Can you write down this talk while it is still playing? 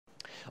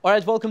All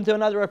right, welcome to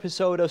another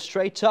episode of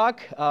Straight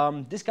Talk.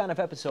 This kind of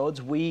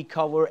episodes, we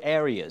cover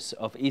areas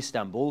of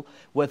Istanbul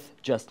with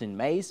Justin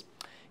Mays.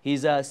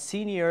 He's a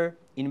senior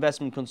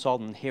investment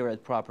consultant here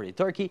at Property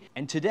Turkey.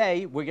 And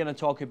today we're going to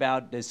talk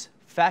about this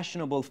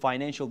fashionable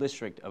financial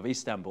district of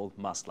Istanbul,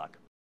 Maslak.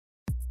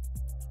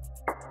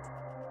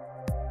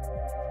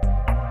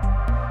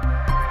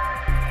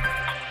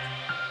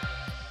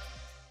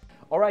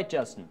 All right,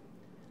 Justin.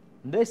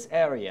 This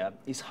area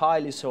is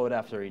highly sought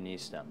after in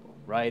Istanbul,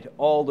 right?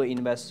 All the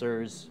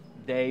investors,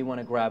 they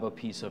want to grab a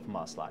piece of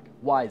Maslak.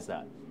 Why is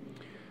that?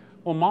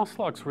 Well,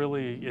 Maslak's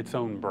really its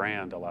own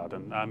brand,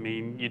 Aladdin. I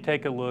mean, you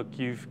take a look,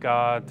 you've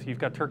got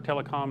Türk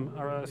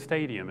Telekom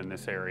Stadium in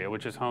this area,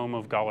 which is home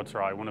of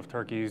Galatasaray, one of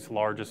Turkey's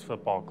largest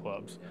football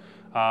clubs.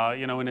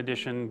 In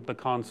addition, the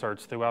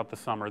concerts throughout the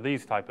summer,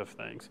 these type of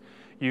things.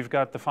 You've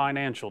got the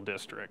financial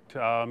district.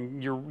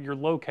 You're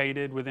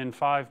located within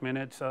 5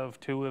 minutes of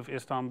two of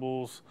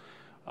Istanbul's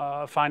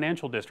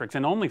financial districts,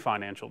 and only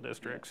financial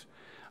districts.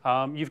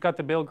 You've got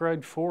the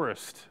Belgrade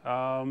Forest,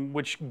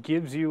 which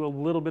gives you a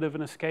little bit of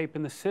an escape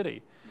in the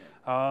city.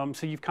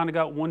 So you've kind of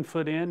got 1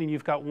 foot in and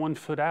you've got 1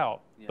 foot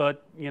out,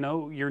 but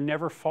you're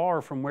never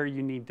far from where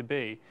you need to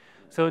be.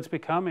 So it's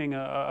becoming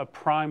a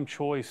prime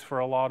choice for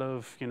a lot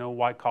of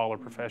white-collar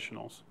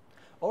professionals.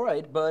 All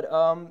right, but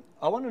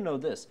I want to know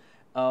this.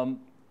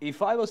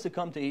 If I was to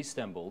come to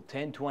Istanbul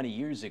 10, 20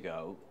 years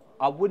ago,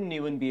 I wouldn't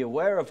even be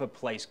aware of a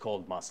place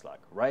called Maslak,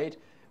 right?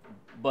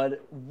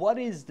 But what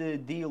is the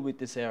deal with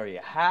this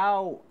area?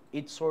 How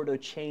it sort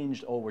of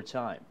changed over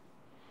time?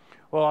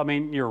 Well, I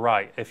mean, you're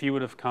right. If you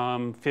would have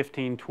come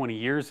 15, 20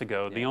 years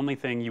ago, the only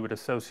thing you would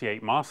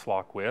associate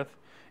Maslak with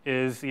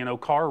is,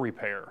 car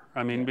repair.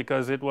 I mean,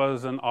 because it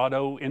was an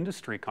auto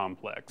industry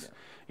complex.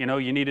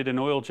 You needed an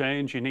oil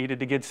change, you needed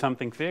to get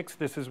something fixed,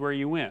 this is where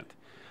you went.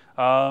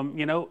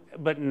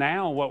 But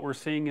now what we're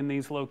seeing in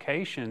these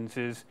locations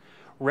is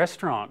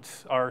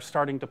restaurants are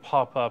starting to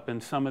pop up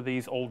in some of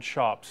these old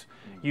shops.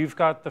 You've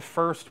got the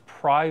first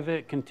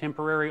private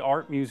contemporary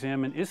art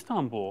museum in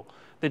Istanbul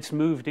that's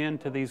moved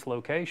into these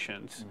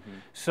locations.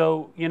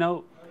 So,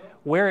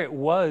 where it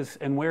was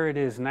and where it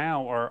is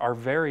now are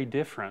very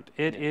different.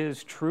 It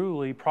is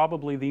truly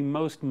probably the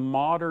most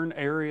modern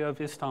area of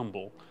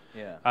Istanbul.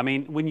 I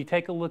mean, when you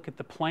take a look at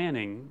the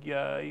planning,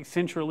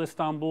 central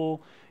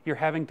Istanbul, you're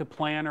having to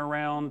plan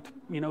around,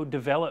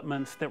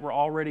 developments that were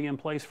already in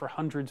place for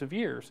hundreds of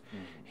years.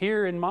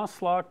 Here in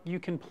Maslak, you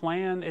can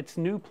plan, it's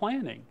new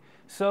planning.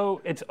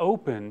 So it's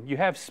open, you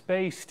have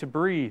space to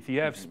breathe, you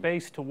have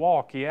space to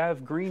walk, you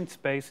have green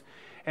space.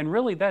 And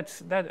really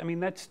that's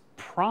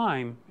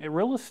prime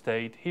real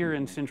estate here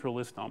in central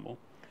Istanbul.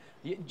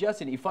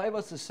 Justin, if I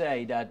was to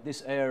say that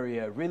this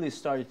area really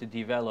started to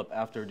develop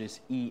after this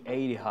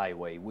E80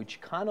 highway,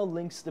 which kind of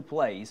links the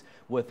place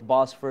with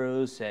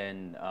Bosphorus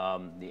and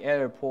the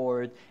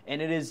airport,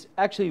 and it is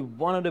actually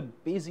one of the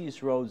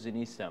busiest roads in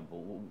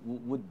Istanbul,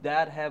 would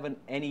that have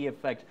any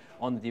effect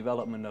on the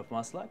development of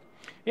Maslak?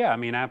 Yeah, I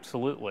mean,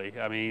 absolutely.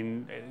 I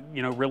mean,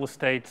 real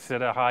estate's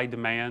at a high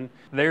demand.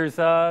 There's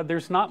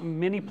not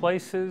many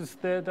places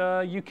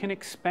that you can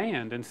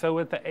expand, and so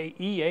at the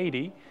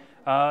E80,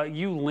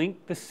 you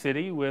linked the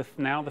city with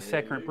now the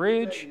second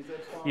bridge,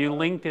 you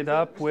linked it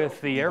up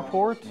with the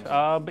airport,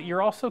 but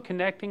you're also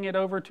connecting it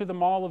over to the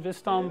Mall of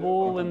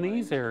Istanbul and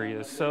these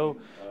areas. So,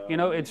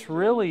 it's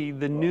really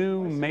the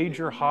new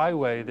major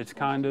highway that's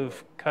kind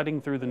of cutting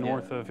through the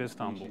north of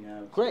Istanbul.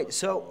 Great.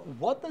 So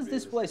what does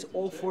this place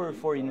offer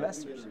for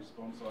investors?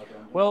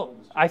 Well,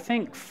 I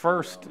think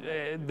first,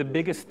 the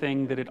biggest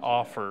thing that it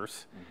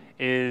offers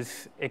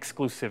is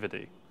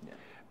exclusivity.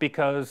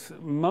 Because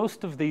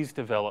most of these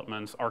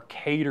developments are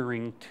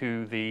catering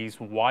to these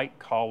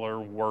white-collar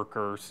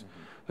workers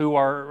who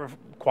are,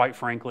 quite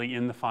frankly,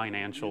 in the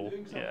financial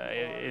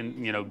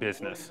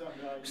business.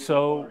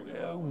 So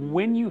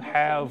when you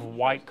have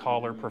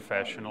white-collar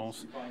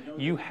professionals,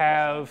 you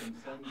have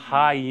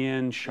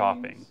high-end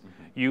shopping.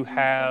 You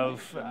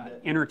have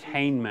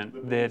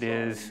entertainment that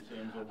is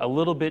a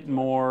little bit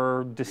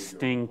more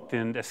distinct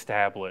and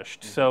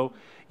established. So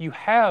you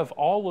have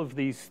all of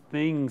these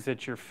things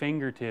at your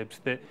fingertips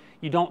that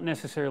you don't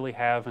necessarily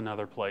have in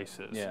other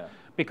places.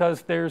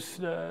 Because there's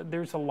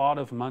a lot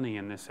of money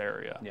in this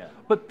area.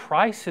 But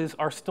prices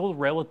are still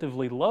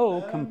relatively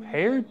low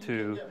compared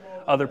to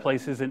other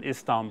places in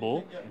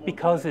Istanbul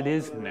because it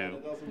is new.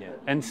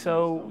 And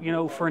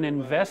so, for an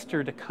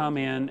investor to come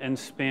in and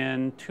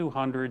spend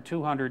 $200,000,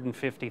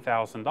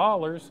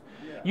 $250,000,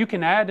 you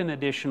can add an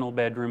additional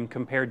bedroom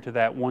compared to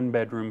that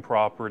 1-bedroom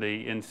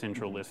property in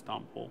central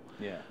Istanbul.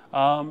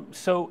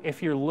 So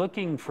if you're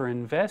looking for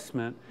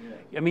investment,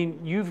 I mean,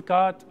 you've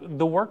got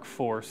the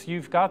workforce,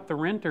 you've got the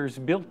renters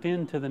built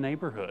into the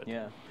neighborhood.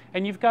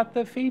 And you've got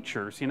the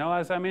features,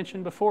 as I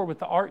mentioned before, with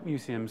the art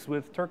museums,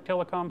 with Türk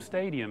Telekom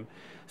Stadium.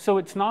 So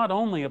it's not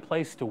only a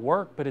place to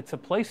work, but it's a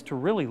place to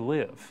really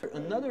live.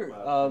 Another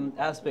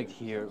aspect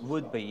here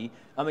would be,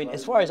 I mean,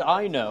 as far as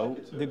I know,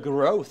 the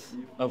growth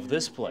of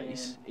this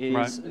place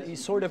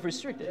is sort of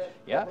restricted.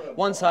 Yeah,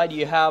 one side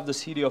you have the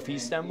city of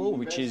Istanbul,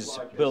 which is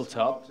built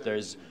up.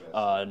 There's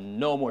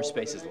no more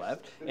spaces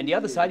left, and the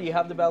other side you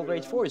have the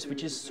Belgrade Forest,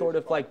 which is sort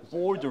of like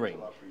bordering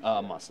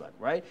Maslak,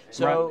 right?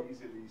 So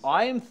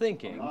I am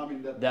thinking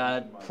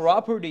that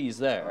properties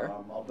there,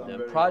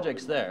 the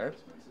projects there,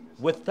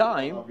 with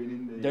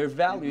time, their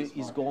value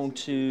is going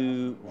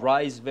to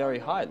rise very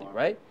highly,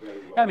 right?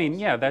 I mean,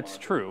 yeah, that's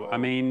true. I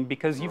mean,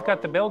 because you've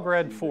got the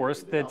Belgrade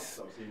Forest that's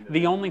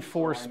the only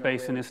forest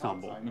space in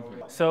Istanbul.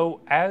 So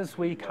as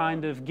we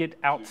kind of get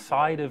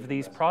outside of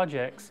these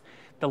projects,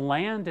 the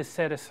land is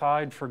set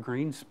aside for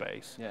green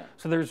space. Yeah.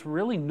 So there's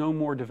really no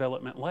more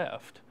development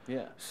left.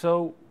 Yeah.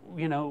 So,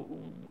 you know,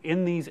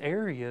 in these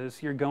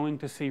areas, you're going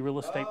to see real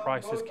estate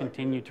prices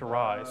continue to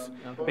rise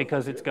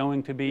because it's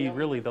going to be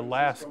really the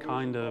last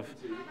kind of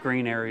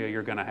green area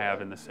you're going to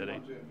have in the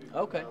city.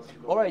 Okay.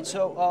 All right.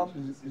 So,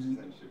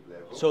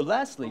 so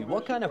lastly,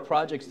 what kind of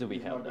projects do we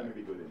have there?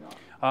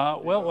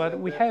 Well,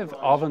 we have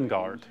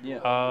avant-garde,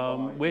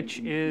 which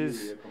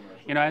is,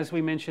 you know, as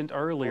we mentioned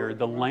earlier,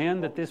 the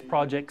land that this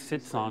project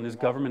sits on is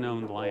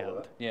government-owned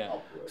land. Yeah.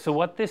 So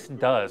what this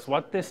does,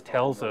 what this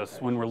tells us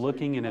when we're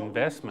looking at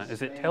investment,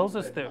 is it tells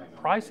us that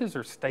prices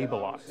are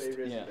stabilized.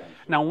 Yeah.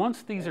 Now,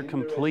 once these are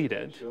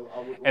completed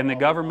and the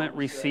government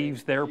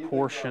receives their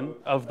portion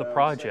of the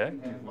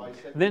project,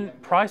 then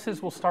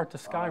prices will start to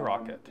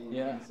skyrocket.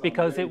 Yeah.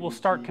 Because it will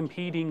start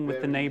competing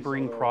with the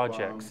neighboring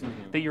projects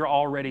that you're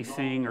already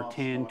seeing are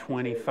 10,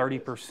 20,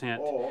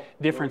 30%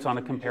 difference on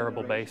a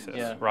comparable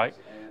basis, right?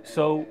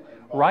 So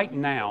right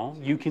now,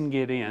 you can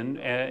get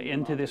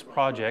into this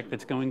project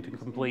that's going to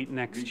complete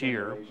next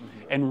year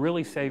and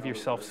really save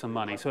yourself some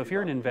money. So if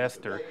you're an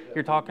investor,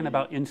 you're talking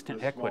about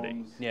instant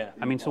equity. Yeah.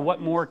 I mean, so what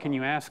more can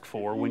you ask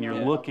for when you're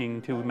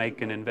looking to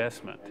make an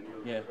investment?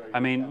 Yeah. I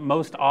mean,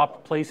 most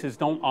places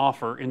don't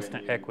offer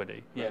instant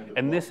equity,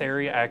 and this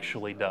area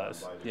actually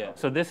does. Yeah.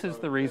 So this is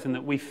the reason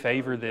that we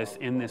favor this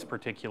in this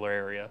particular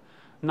area.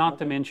 Not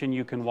to mention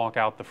you can walk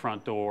out the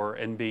front door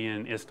and be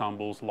in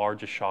Istanbul's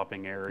largest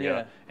shopping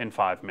area in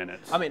 5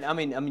 minutes. I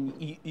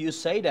mean, you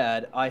say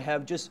that. I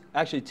have just,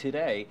 actually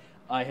today,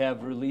 I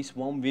have released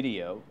one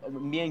video.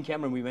 Me and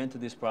Cameron, we went to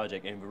this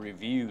project and we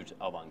reviewed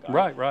avant-garde.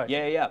 Right, right.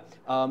 Yeah.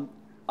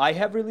 I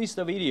have released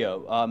a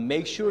video.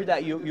 Make sure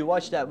that you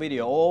watch that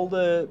video. All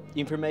the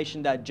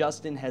information that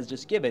Justin has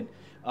just given,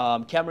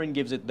 Cameron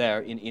gives it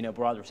there in a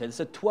broader sense.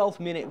 It's a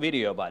 12-minute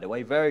video, by the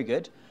way, very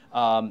good.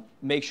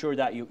 Make sure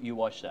that you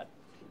watch that.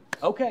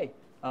 Okay,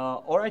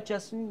 all right,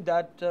 Justin,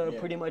 that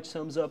pretty much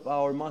sums up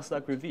our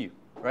Maslak review,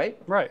 right?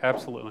 Right,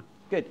 absolutely.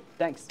 Good,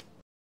 thanks.